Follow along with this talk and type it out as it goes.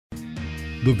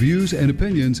The views and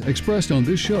opinions expressed on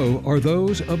this show are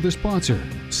those of the sponsor,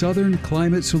 Southern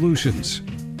Climate Solutions.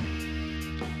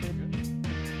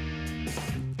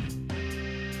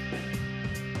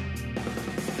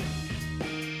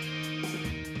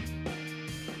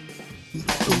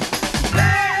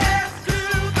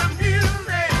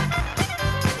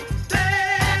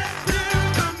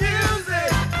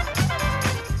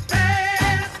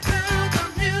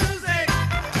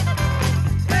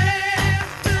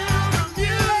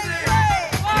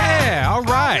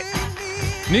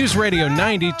 News Radio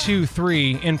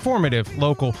 92.3, informative,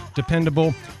 local,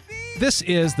 dependable. This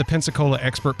is the Pensacola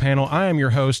Expert Panel. I am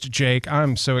your host, Jake.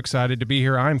 I'm so excited to be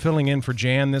here. I'm filling in for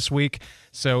Jan this week.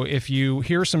 So if you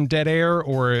hear some dead air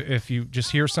or if you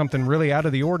just hear something really out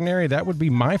of the ordinary, that would be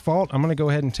my fault. I'm going to go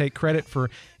ahead and take credit for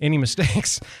any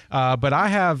mistakes. But I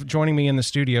have joining me in the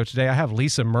studio today, I have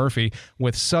Lisa Murphy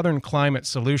with Southern Climate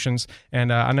Solutions.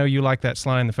 And I know you like that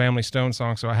Sly and the Family Stone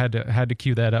song, so I had to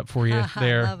cue that up for you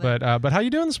there. But how you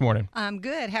doing this morning? I'm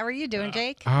good. How are you doing,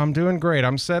 Jake? I'm doing great.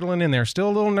 I'm settling in there. Still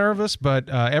a little nervous, but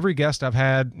every guest I've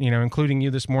had, including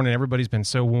you this morning, everybody's been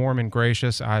so warm and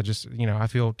gracious. I just, I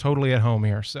feel totally at home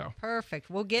here. So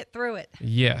perfect. We'll get through it.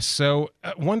 Yes. So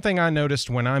one thing I noticed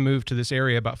when I moved to this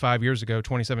area about 5 years ago,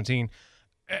 2017,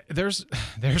 there's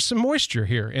some moisture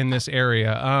here in this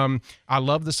area. I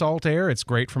love the salt air. It's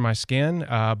great for my skin.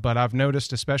 But I've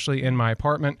noticed, especially in my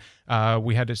apartment,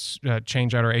 we had to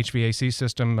change out our HVAC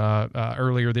system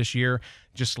earlier this year.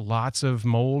 Just lots of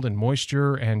mold and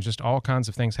moisture and just all kinds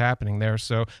of things happening there.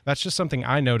 So that's just something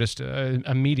I noticed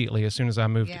immediately as soon as I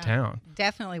moved to town.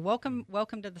 Definitely. Welcome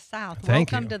to the South.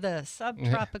 Thank welcome you. to the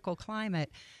subtropical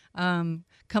climate.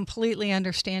 Completely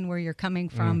understand where you're coming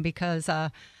from because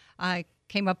I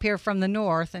came up here from the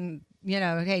north and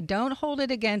hey, don't hold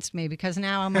it against me because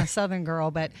now I'm a Southern girl,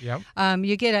 but Yep.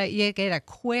 you get a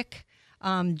quick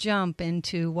jump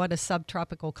into what a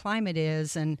subtropical climate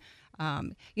is, and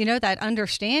that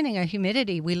understanding of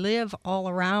humidity, we live all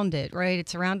around it, right?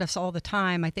 It's around us all the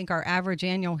time. I think our average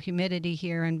annual humidity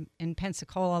here in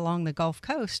Pensacola along the Gulf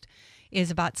Coast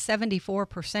is about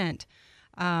 74%.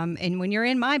 And when you're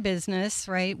in my business,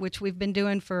 right, which we've been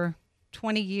doing for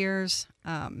 20 years,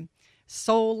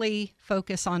 solely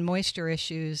focus on moisture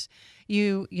issues,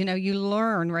 you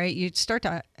learn, right? You start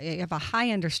to have a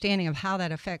high understanding of how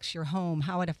that affects your home,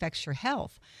 how it affects your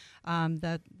health.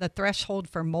 The threshold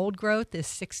for mold growth is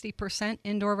 60%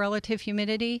 indoor relative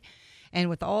humidity. And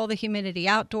with all the humidity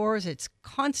outdoors, it's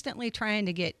constantly trying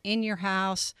to get in your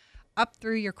house, up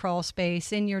through your crawl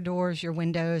space, in your doors, your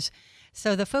windows.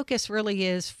 So the focus really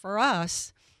is, for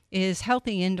us, is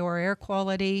healthy indoor air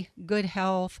quality, good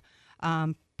health,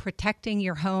 protecting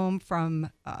your home from,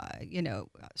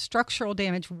 structural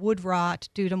damage, wood rot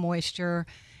due to moisture,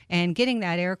 and getting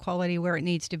that air quality where it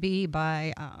needs to be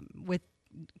by, with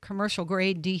commercial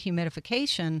grade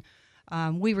dehumidification,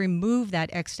 we remove that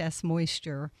excess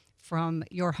moisture from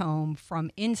your home,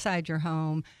 from inside your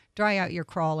home, dry out your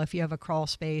crawl if you have a crawl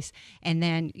space, and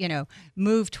then,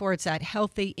 move towards that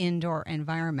healthy indoor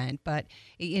environment. But,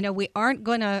 we aren't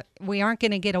gonna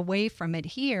get away from it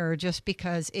here just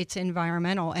because it's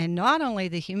environmental, and not only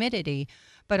the humidity,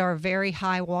 but our very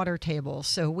high water tables.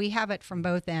 So we have it from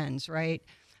both ends, right?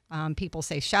 People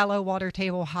say shallow water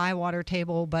table, high water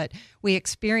table, but we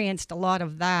experienced a lot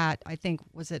of that. I think,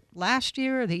 was it last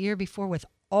year or the year before, with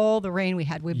all the rain we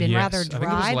had? We've been rather dry I think it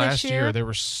was last this year. There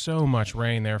was so much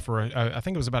rain there for, I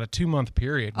think it was about a 2-month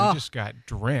period. We just got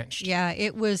drenched. Yeah,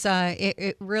 it was,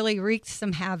 it really wreaked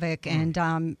some havoc. And,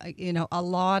 a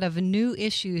lot of new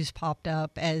issues popped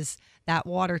up as that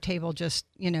water table just,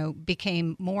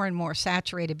 became more and more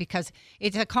saturated, because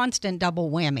it's a constant double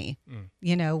whammy,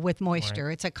 with moisture.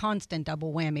 Right. It's a constant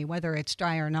double whammy, whether it's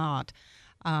dry or not.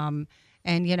 And,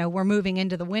 we're moving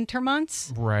into the winter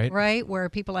months, right? Where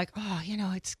people are like,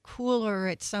 it's cooler,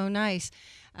 it's so nice.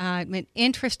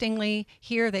 Interestingly,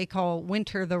 here they call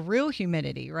winter the real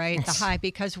humidity, right? The high,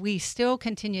 because we still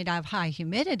continue to have high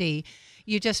humidity.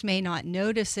 You just may not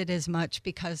notice it as much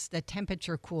because the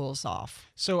temperature cools off.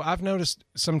 So I've noticed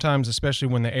sometimes, especially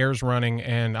when the air's running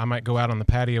and I might go out on the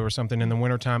patio or something in the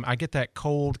wintertime, I get that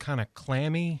cold, kind of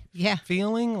clammy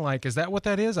feeling. Like, is that what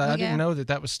that is? I didn't know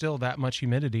that was still that much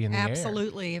humidity in the air.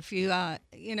 Absolutely. If you,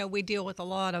 we deal with a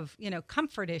lot of,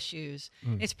 comfort issues.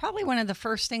 It's probably one of the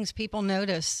first things people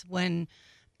notice when,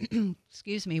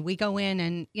 we go in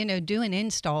and, do an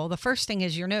install. The first thing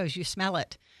is your nose. You smell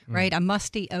it, right? A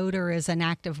musty odor is an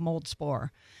active mold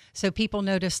spore. So people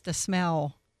notice the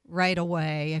smell right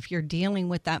away. If you're dealing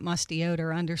with that musty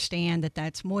odor, understand that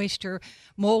that's moisture.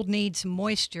 Mold needs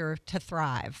moisture to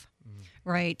thrive,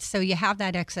 right? So you have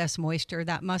that excess moisture.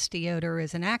 That musty odor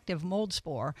is an active mold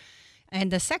spore.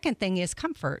 And the second thing is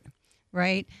comfort,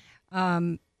 right?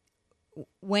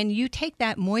 When you take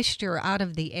that moisture out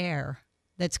of the air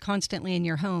that's constantly in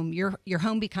your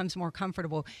home becomes more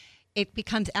comfortable. It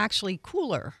becomes actually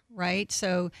cooler, right?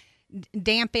 So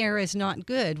damp air is not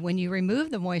good. When you remove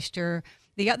the moisture,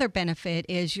 the other benefit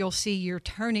is you'll see you're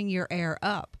turning your air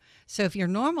up. So if you're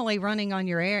normally running on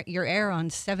your air on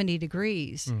 70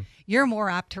 degrees, you're more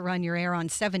apt to run your air on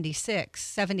 76,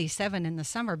 77 in the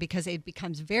summer because it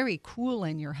becomes very cool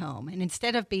in your home. And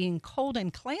instead of being cold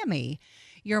and clammy,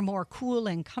 you're more cool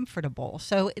and comfortable.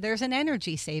 So there's an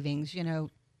energy savings,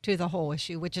 to the whole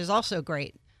issue, which is also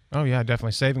great. Oh, yeah,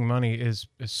 definitely. Saving money is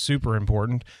super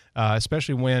important,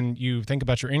 especially when you think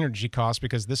about your energy costs,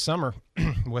 because this summer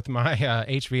with my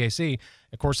HVAC,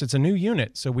 of course, it's a new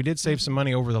unit. So we did save some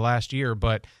money over the last year,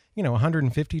 but,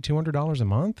 $150, $200 a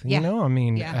month,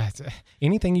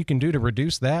 anything you can do to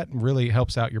reduce that really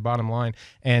helps out your bottom line.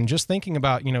 And just thinking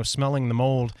about, smelling the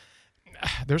mold,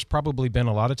 there's probably been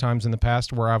a lot of times in the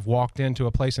past where I've walked into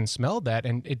a place and smelled that,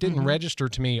 and it didn't register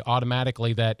to me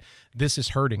automatically that this is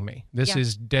hurting me. This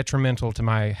is detrimental to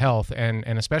my health, and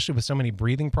especially with so many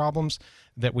breathing problems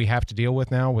that we have to deal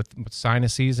with now with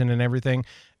sinus season and everything,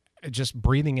 just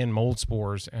breathing in mold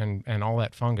spores and all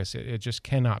that fungus, it just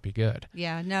cannot be good.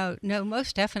 Yeah, no,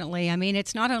 most definitely. I mean,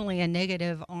 it's not only a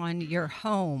negative on your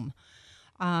home,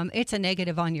 it's a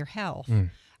negative on your health.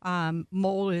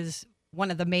 Mold is one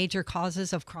of the major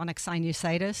causes of chronic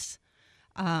sinusitis.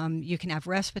 You can have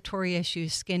respiratory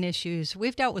issues, skin issues.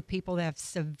 We've dealt with people that have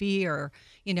severe,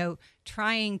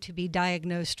 trying to be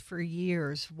diagnosed for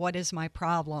years. What is my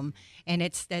problem? And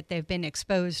it's that they've been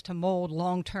exposed to mold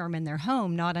long-term in their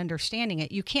home, not understanding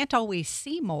it. You can't always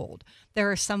see mold.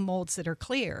 There are some molds that are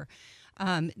clear.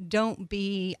 Don't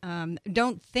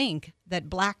think that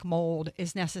black mold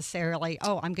is necessarily,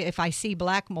 if I see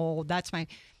black mold, that's my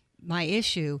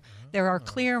issue. There are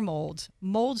clear molds.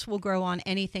 Molds will grow on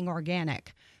anything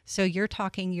organic. So you're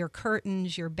talking your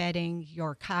curtains, your bedding,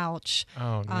 your couch,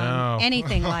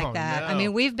 anything like that. No. I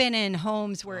mean, we've been in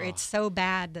homes where it's so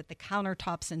bad that the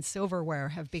countertops and silverware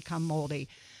have become moldy.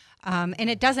 And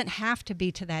it doesn't have to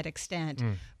be to that extent.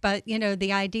 But,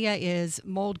 the idea is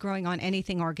mold growing on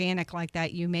anything organic like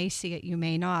that, you may see it, you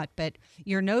may not, but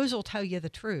your nose will tell you the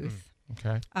truth.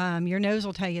 Okay. Your nose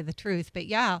will tell you the truth. But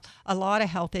yeah, a lot of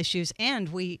health issues. And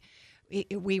we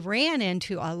ran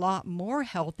into a lot more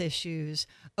health issues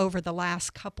over the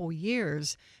last couple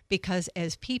years because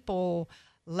as people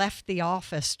left the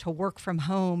office to work from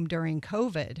home during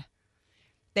COVID,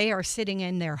 they are sitting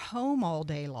in their home all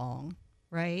day long,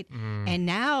 right? And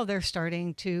now they're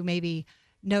starting to maybe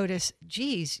notice,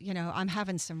 geez, I'm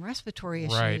having some respiratory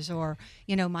issues, or,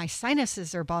 my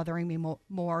sinuses are bothering me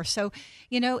more. So,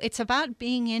 it's about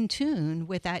being in tune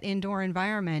with that indoor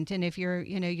environment. And if you're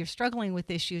struggling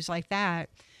with issues like that,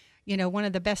 one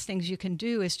of the best things you can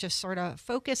do is just sort of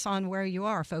focus on where you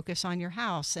are, focus on your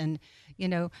house. And,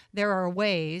 there are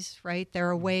ways, right? There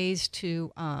are ways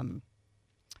to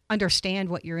understand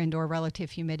what your indoor relative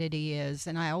humidity is.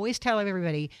 And I always tell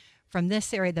everybody, from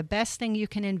this area, the best thing you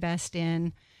can invest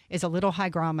in is a little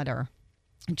hygrometer.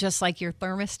 Just like your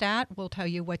thermostat will tell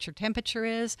you what your temperature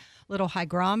is, little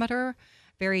hygrometer,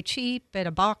 very cheap at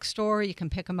a box store. You can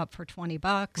pick them up for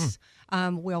 $20.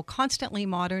 We'll constantly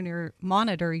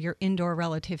monitor your indoor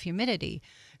relative humidity.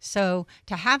 So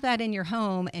to have that in your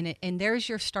home, and there's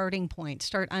your starting point.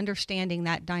 Start understanding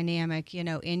that dynamic,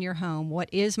 in your home. What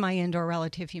is my indoor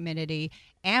relative humidity?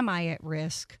 Am I at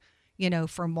risk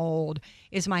for mold?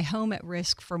 Is my home at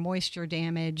risk for moisture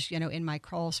damage, in my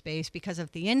crawl space? Because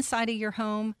if the inside of your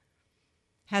home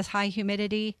has high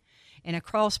humidity, in a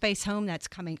crawl space home that's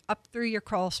coming up through your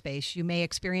crawl space, you may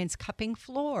experience cupping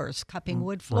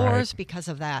wood floors because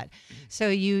of that. So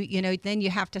then you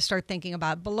have to start thinking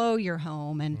about below your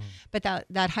home. But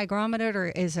that hygrometer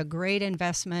is a great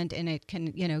investment, and it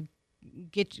can,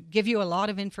 give you a lot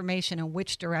of information on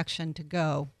which direction to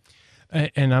go.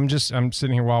 And I'm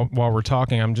sitting here while we're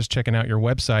talking, I'm just checking out your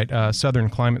website,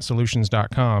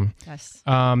 southernclimatesolutions.com. Yes.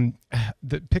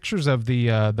 The pictures of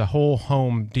the whole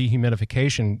home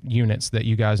dehumidification units that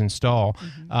you guys install,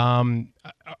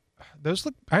 those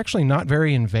look actually not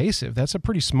very invasive. That's a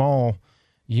pretty small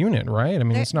unit, right? I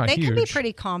mean, it's not huge. They can be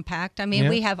pretty compact. I mean,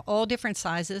 we have all different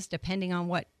sizes depending on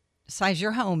what size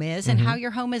your home is and how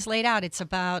your home is laid out. It's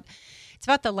about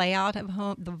the layout of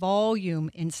home, the volume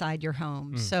inside your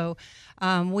home. So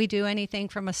we do anything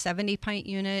from a 70 pint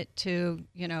unit to,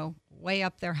 way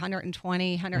up there,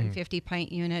 120, 150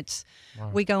 pint units. Wow.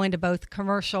 We go into both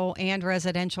commercial and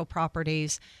residential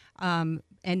properties. And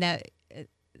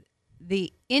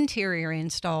the interior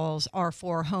installs are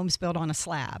for homes built on a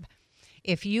slab.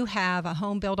 If you have a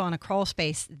home built on a crawl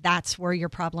space, that's where your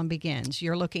problem begins.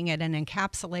 You're looking at an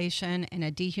encapsulation and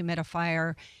a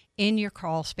dehumidifier in your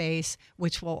crawl space,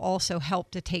 which will also help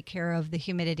to take care of the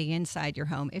humidity inside your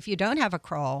home. If you don't have a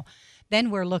crawl, then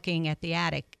we're looking at the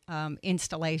attic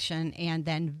installation and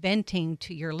then venting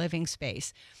to your living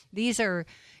space. These are,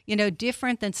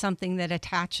 different than something that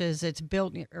attaches, it's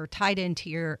built or tied into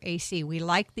your AC. We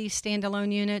like these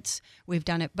standalone units. We've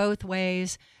done it both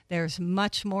ways. There's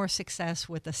much more success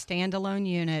with a standalone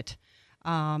unit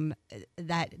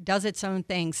that does its own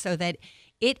thing so that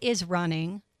it is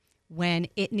running when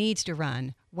it needs to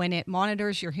run. When it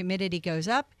monitors your humidity goes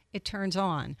up, it turns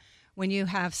on. When you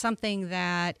have something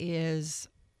that is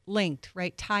linked,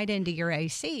 right, tied into your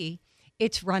AC,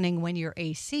 it's running when your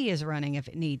AC is running if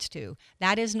it needs to.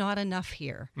 That is not enough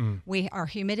here. Our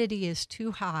humidity is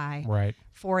too high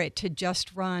for it to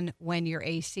just run when your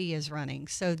AC is running.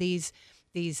 So these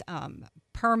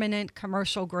permanent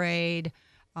commercial grade,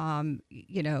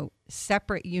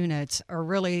 separate units are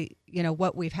really,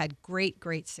 what we've had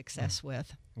great success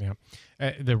with. Yeah.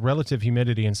 The relative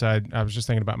humidity inside, I was just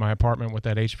thinking about my apartment with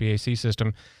that HVAC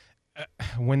system.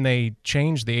 When they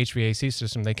changed the HVAC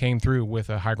system, they came through with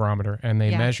a hygrometer and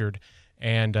they measured.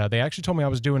 And they actually told me I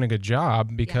was doing a good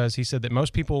job because he said that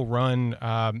most people run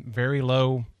very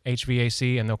low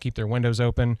HVAC and they'll keep their windows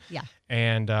open. Yeah.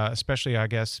 And especially, I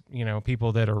guess,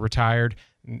 people that are retired,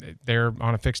 they're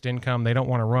on a fixed income. They don't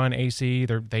want to run AC.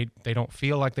 They don't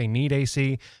feel like they need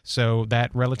AC. So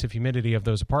that relative humidity of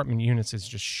those apartment units is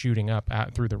just shooting up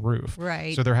through the roof.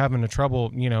 Right. So they're having a trouble,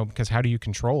 because how do you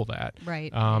control that?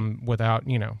 Right.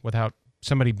 Without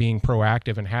somebody being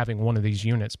proactive and having one of these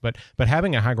units, but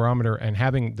having a hygrometer and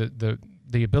having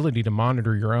the ability to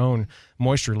monitor your own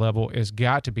moisture level has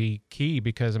got to be key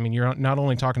because, you're not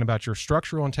only talking about your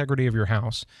structural integrity of your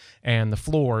house and the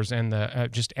floors and the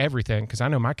just everything, because I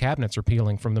know my cabinets are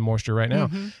peeling from the moisture right now.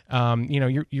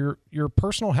 Your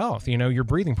personal health, your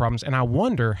breathing problems. And I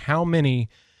wonder how many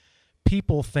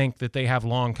people think that they have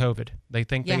long COVID. They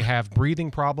think they have breathing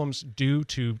problems due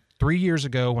to 3 years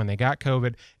ago when they got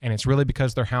COVID, and it's really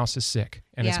because their house is sick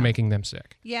and it's making them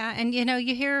sick. Yeah, and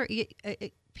you hear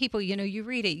people, you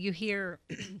read it, you hear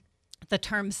the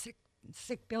term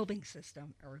sick building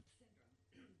system or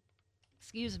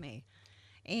excuse me,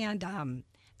 and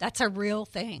that's a real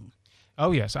thing.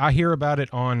 Oh yes, I hear about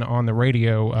it on the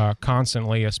radio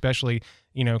constantly, especially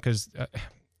because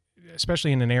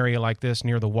especially in an area like this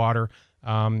near the water.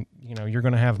 You're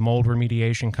going to have mold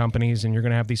remediation companies and you're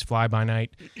going to have these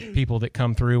fly-by-night people that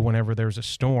come through whenever there's a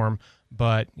storm.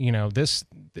 But,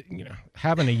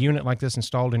 having a unit like this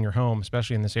installed in your home,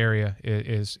 especially in this area,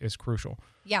 is crucial.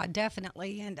 Yeah,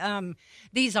 definitely. And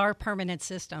these are permanent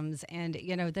systems. And,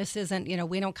 this isn't,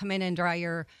 we don't come in and dry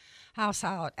your house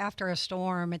out after a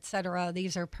storm, et cetera.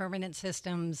 These are permanent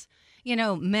systems,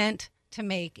 meant to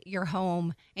make your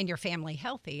home and your family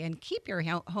healthy and keep your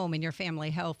home and your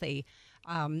family healthy.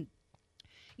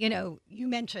 You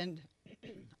mentioned,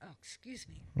 oh, excuse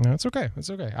me. No, it's okay. It's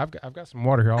okay. I've got some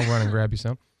water here. I'll run and grab you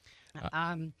some.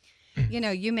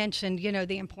 You mentioned,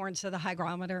 the importance of the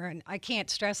hygrometer, and I can't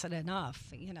stress it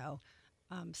enough,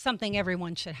 something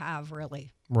everyone should have,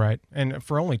 really. Right. And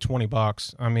for only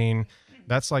 $20,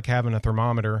 that's like having a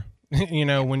thermometer.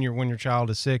 When your child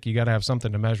is sick, you got to have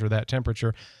something to measure that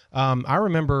temperature. I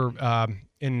remember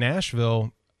in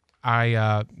Nashville,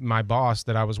 my boss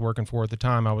that I was working for at the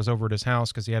time, I was over at his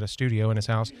house because he had a studio in his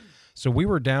house. So we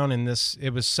were down in this.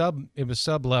 It was sub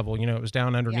level. It was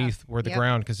down underneath where the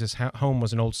ground, because his home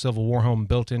was an old Civil War home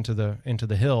built into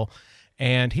the hill.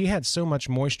 And he had so much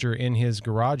moisture in his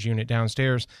garage unit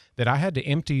downstairs that I had to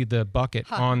empty the bucket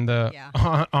on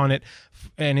it,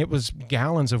 and it was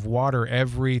gallons of water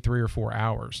every 3 or 4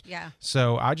 hours. Yeah.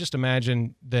 So I just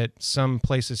imagine that some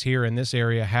places here in this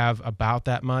area have about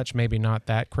that much, maybe not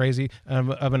that crazy of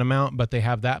an amount, but they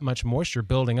have that much moisture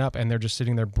building up, and they're just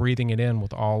sitting there breathing it in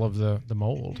with all of the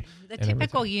mold. The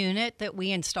typical unit that we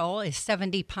install is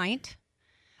 70 pint,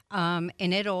 and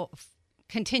it'll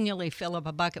continually fill up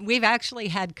a bucket. We've actually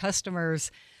had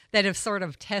customers that have sort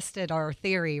of tested our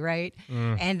theory, right?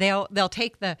 And they'll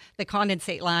take the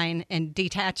condensate line and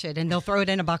detach it, and they'll throw it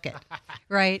in a bucket,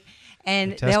 right?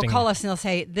 And they'll call us and they'll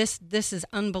say, "This is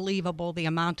unbelievable, the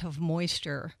amount of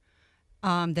moisture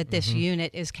that this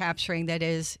unit is capturing." That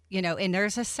is, and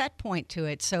there's a set point to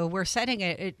it. So we're setting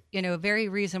it, very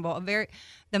reasonable.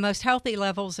 The most healthy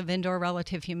levels of indoor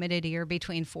relative humidity are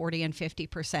between 40 and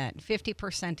 50%.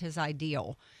 50% is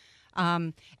ideal.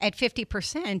 At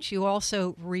 50%, you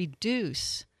also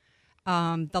reduce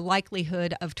the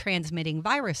likelihood of transmitting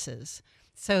viruses.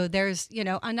 So there's,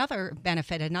 another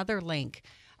benefit, another link.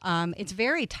 It's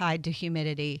very tied to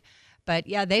humidity. But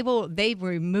yeah, they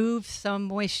remove some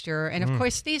moisture. And of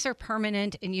course, these are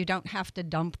permanent and you don't have to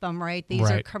dump them, right? These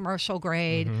are commercial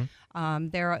grade.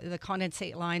 The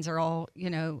condensate lines are all,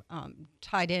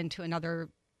 tied into another,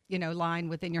 line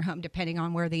within your home, depending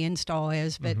on where the install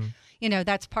is. But,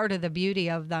 that's part of the beauty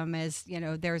of them is,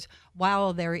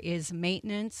 while there is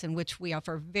maintenance in which we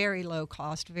offer very low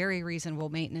cost, very reasonable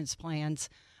maintenance plans,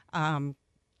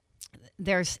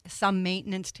 there's some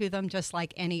maintenance to them, just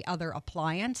like any other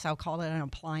appliance. I'll call it an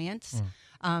appliance.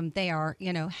 They are,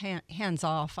 hands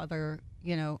off other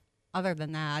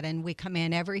than that. And we come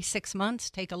in every 6 months,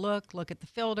 take a look at the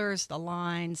filters, the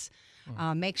lines,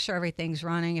 make sure everything's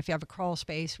running. If you have a crawl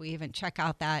space, we even check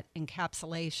out that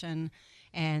encapsulation.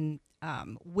 And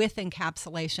with that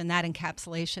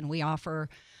encapsulation, we offer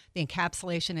the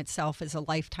encapsulation itself is a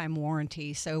lifetime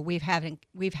warranty. So we've had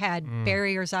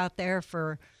barriers out there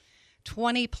for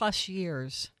 20 plus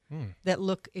years that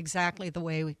look exactly the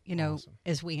way, awesome.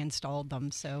 As we installed them.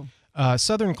 So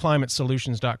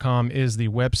SouthernClimateSolutions.com is the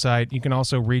website. You can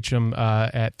also reach them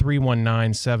at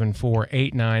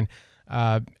 319-7489.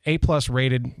 A+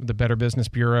 rated, the Better Business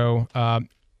Bureau.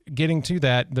 Getting to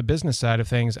that, the business side of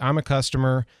things, I'm a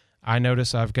customer. I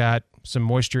notice I've got some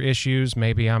moisture issues.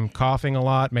 Maybe I'm coughing a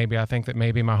lot. Maybe I think that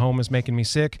maybe my home is making me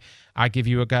sick. I give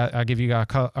you a call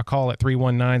at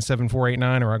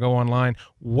 319-7489, or I go online.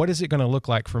 What is it going to look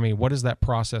like for me? What does that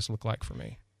process look like for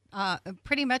me?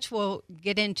 Pretty much we'll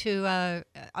get into a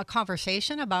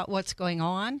conversation about what's going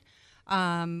on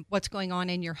in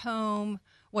your home,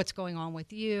 what's going on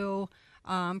with you.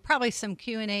 Probably some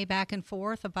Q&A back and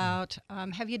forth about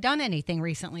have you done anything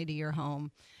recently to your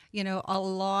home? A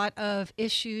lot of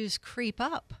issues creep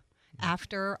up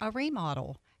after a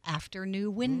remodel, after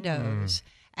new windows,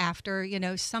 after,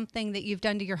 something that you've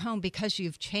done to your home because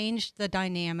you've changed the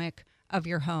dynamic of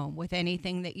your home with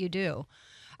anything that you do.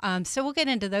 So we'll get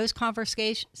into those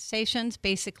conversations,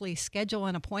 basically schedule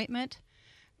an appointment,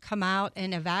 come out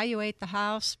and evaluate the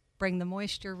house, bring the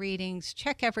moisture readings,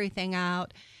 check everything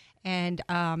out, and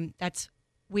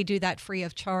we do that free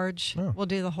of charge. Oh. We'll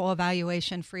do the whole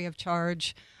evaluation free of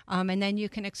charge. And then you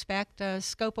can expect a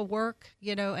scope of work,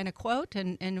 and a quote,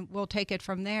 and we'll take it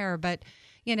from there. But,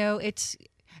 it's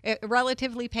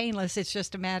relatively painless. It's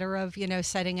just a matter of,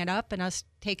 setting it up and us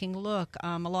taking a look.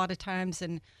 A lot of times,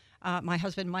 and my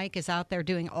husband Mike is out there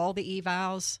doing all the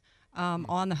evals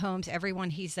on the homes. Everyone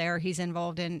he's there, he's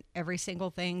involved in every single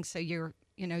thing. So you're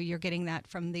getting that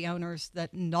from the owners,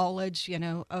 that knowledge,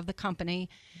 of the company.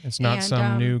 It's not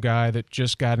some new guy that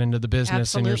just got into the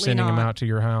business and you're sending him out to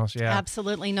your house. Yeah,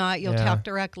 absolutely not. You'll talk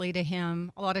directly to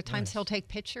him. A lot of times he'll take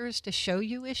pictures to show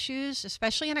you issues,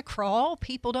 especially in a crawl.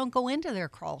 People don't go into their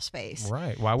crawl space.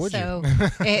 Right. Why would you?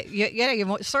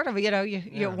 You sort of,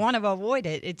 you want to avoid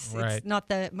it. It's not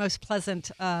the most pleasant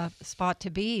spot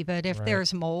to be. But if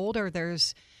there's mold or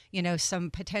there's, some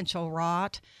potential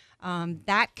rot,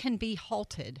 that can be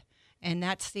halted. And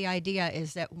that's the idea,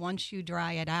 is that once you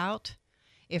dry it out,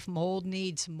 if mold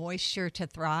needs moisture to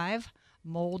thrive,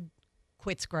 mold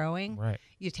quits growing. Right.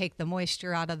 You take the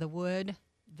moisture out of the wood,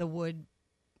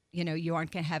 you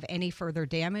aren't going to have any further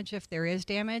damage if there is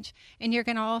damage. And you're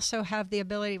going to also have the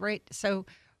ability, so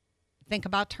think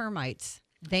about termites.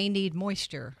 They need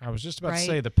moisture. I was just about to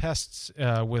say the pests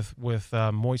with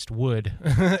moist wood.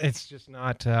 It's just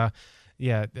not,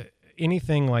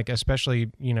 anything like, especially,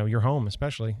 your home,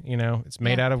 especially, it's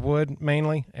made out of wood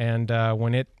mainly. And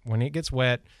when it gets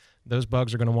wet, those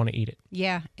bugs are going to want to eat it.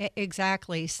 Yeah,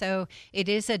 exactly. So it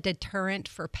is a deterrent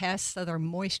for pests, other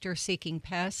moisture-seeking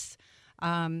pests.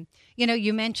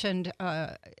 You mentioned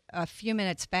a few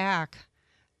minutes back,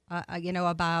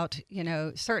 about,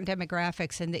 certain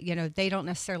demographics, and that, they don't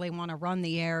necessarily want to run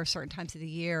the air certain times of the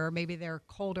year, or maybe they're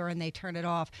colder and they turn it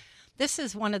off. This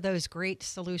is one of those great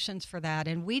solutions for that.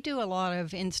 And we do a lot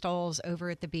of installs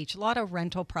over at the beach, a lot of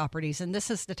rental properties. And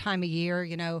this is the time of year,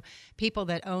 people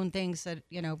that own things that,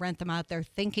 rent them out, they're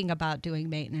thinking about doing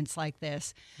maintenance like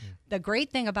this. Yeah. The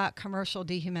great thing about commercial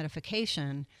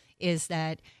dehumidification is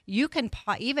that you can,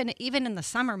 even in the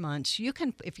summer months, you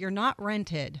can, if you're not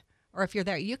rented or if you're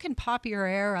there, you can pop your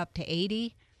air up to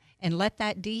 80 and let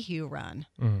that dehu run,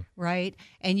 right?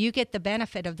 And you get the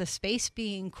benefit of the space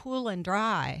being cool and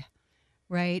dry,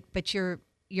 right? But you're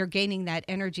gaining that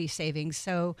energy savings.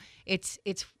 So it's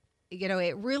it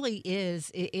really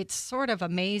is. It's sort of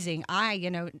amazing.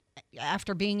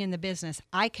 After being in the business,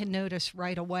 I can notice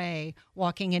right away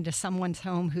walking into someone's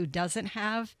home who doesn't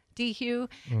have dehu,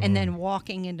 and then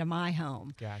walking into my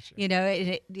home. Gotcha.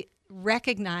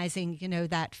 Recognizing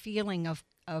that feeling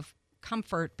of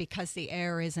comfort because the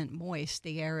air isn't moist.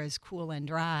 The air is cool and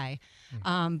dry.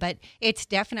 But it's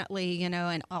definitely,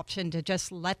 an option to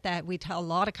just let that, we tell a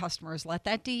lot of customers, let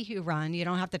that dehu run. You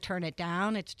don't have to turn it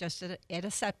down. It's just at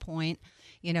a set point,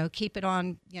 keep it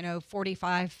on,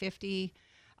 45, 50,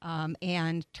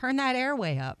 and turn that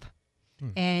airway up.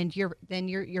 And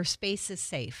your space is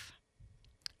safe.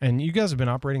 And you guys have been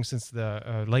operating since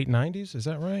the late 90s, is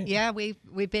that right? Yeah, we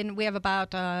have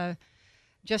about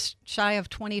just shy of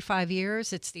 25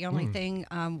 years. It's the only thing.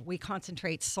 We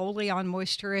concentrate solely on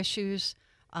moisture issues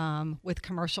with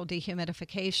commercial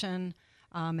dehumidification,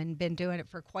 and been doing it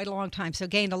for quite a long time. So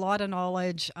gained a lot of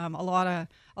knowledge, a lot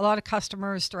of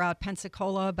customers throughout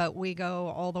Pensacola, but we go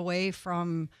all the way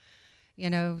from,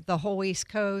 the whole East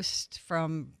Coast,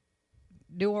 from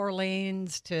New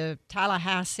Orleans to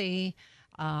Tallahassee,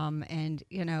 and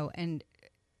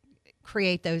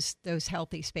create those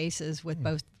healthy spaces with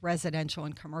both residential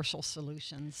and commercial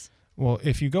solutions. Well,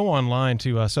 if you go online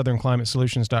to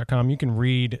southernclimatesolutions.com, you can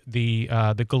read the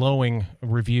glowing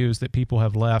reviews that people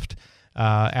have left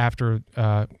after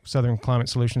Southern Climate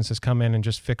Solutions has come in and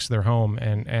just fixed their home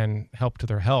and helped to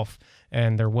their health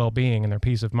and their well-being and their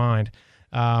peace of mind.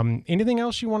 Anything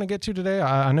else you want to get to today?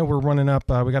 I know we're running up.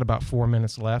 We got about 4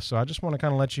 minutes left, so I just want to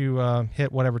kind of let you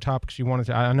hit whatever topics you wanted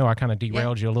to. I know I kind of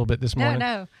derailed you a little bit this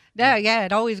morning. No, yeah,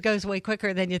 it always goes way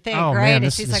quicker than you think, right? Man,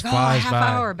 it's like, a half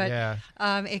hour, but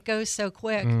it goes so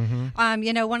quick.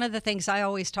 Mm-hmm. One of the things I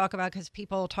always talk about, because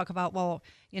people talk about, well,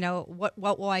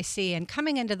 what will I see? And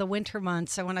coming into the winter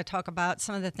months, I want to talk about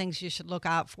some of the things you should look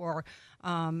out for.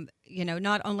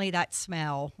 Not only that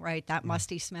smell, right, that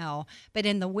musty smell, but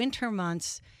in the winter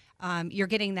months, you're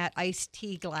getting that iced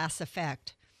tea glass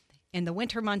effect. In the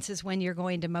winter months is when you're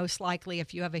going to most likely,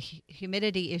 if you have a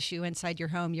humidity issue inside your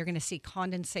home, you're going to see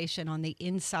condensation on the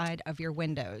inside of your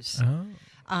windows. Oh.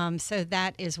 So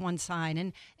that is one sign.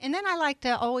 And then I like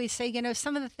to always say,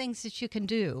 some of the things that you can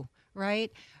do,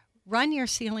 right? Run your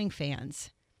ceiling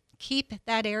fans. Keep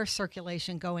that air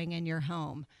circulation going in your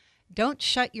home. Don't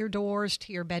shut your doors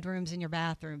to your bedrooms and your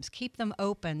bathrooms. Keep them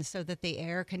open so that the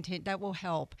air that will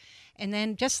help. And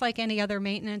then just like any other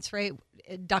maintenance, right,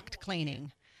 duct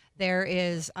cleaning. There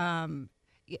is,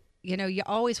 you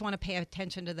always want to pay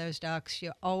attention to those ducts.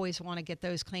 You always want to get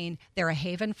those clean. They're a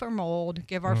haven for mold.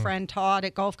 Give our friend Todd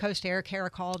at Gulf Coast Air Care a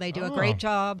call. They do a great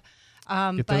job.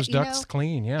 Get those ducts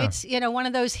clean, yeah. It's, one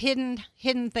of those hidden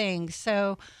things.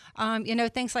 So,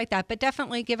 things like that. But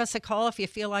definitely give us a call if you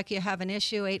feel like you have an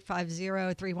issue,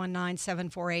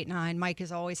 850-319-7489. Mike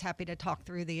is always happy to talk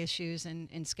through the issues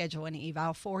and schedule an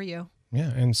eval for you.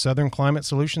 Yeah, and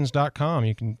southernclimatesolutions.com.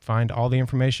 You can find all the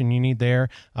information you need there.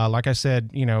 Like I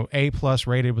said, A+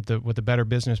 rated with the Better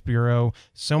Business Bureau.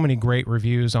 So many great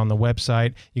reviews on the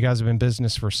website. You guys have been in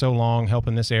business for so long,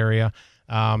 helping this area.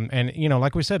 And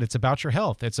like we said, it's about your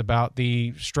health. It's about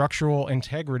the structural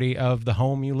integrity of the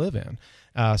home you live in.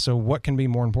 So what can be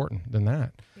more important than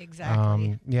that?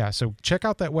 Exactly. So check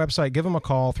out that website. Give them a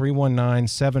call,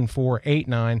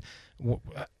 319-7489.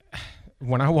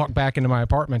 When I walk back into my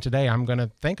apartment today, I'm going to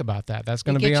think about that. That's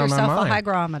going to be on my mind. Get yourself a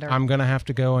hygrometer. I'm going to have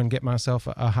to go and get myself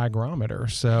a hygrometer.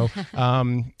 So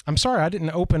I'm sorry I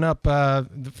didn't open up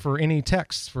for any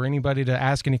texts for anybody to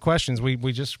ask any questions.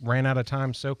 We just ran out of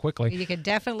time so quickly. You could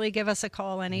definitely give us a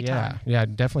call anytime. Yeah,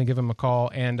 definitely give them a call.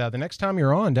 And the next time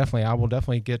you're on, I will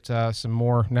definitely get some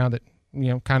more now that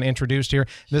kind of introduced here.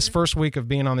 Sure. This first week of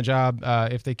being on the job,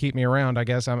 if they keep me around, I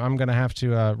guess I'm going to have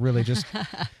to really just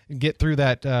get through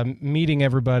that meeting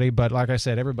everybody. But like I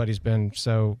said, everybody's been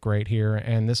so great here,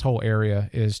 and this whole area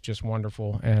is just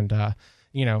wonderful. And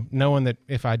knowing that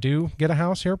if I do get a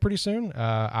house here pretty soon,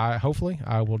 I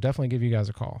will definitely give you guys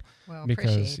a call. Well,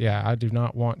 because I do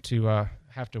not want to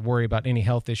have to worry about any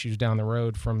health issues down the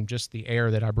road from just the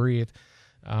air that I breathe.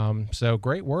 So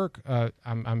great work.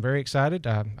 I'm very excited.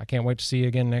 I can't wait to see you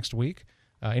again next week.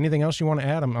 Anything else you want to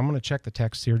add? I'm going to check the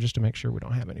text here just to make sure we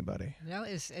don't have anybody. No,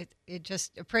 it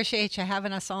just appreciate you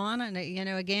having us on. And,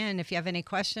 again, if you have any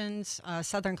questions,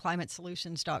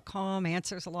 southernclimatesolutions.com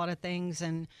answers a lot of things.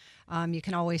 And you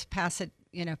can always pass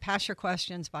your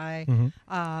questions by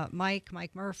Mike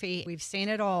Murphy. We've seen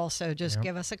it all, so just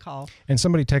give us a call. And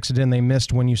somebody texted in, they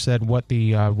missed when you said what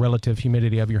the relative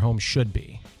humidity of your home should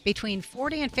be. Between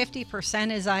 40 and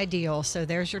 50% is ideal, so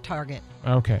there's your target.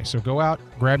 Okay, so go out,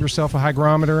 grab yourself a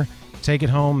hygrometer, take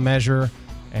it home, measure,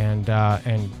 and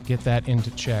get that into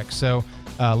check. So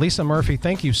Lisa Murphy,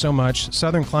 thank you so much.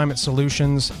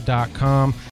 southernclimatesolutions.com.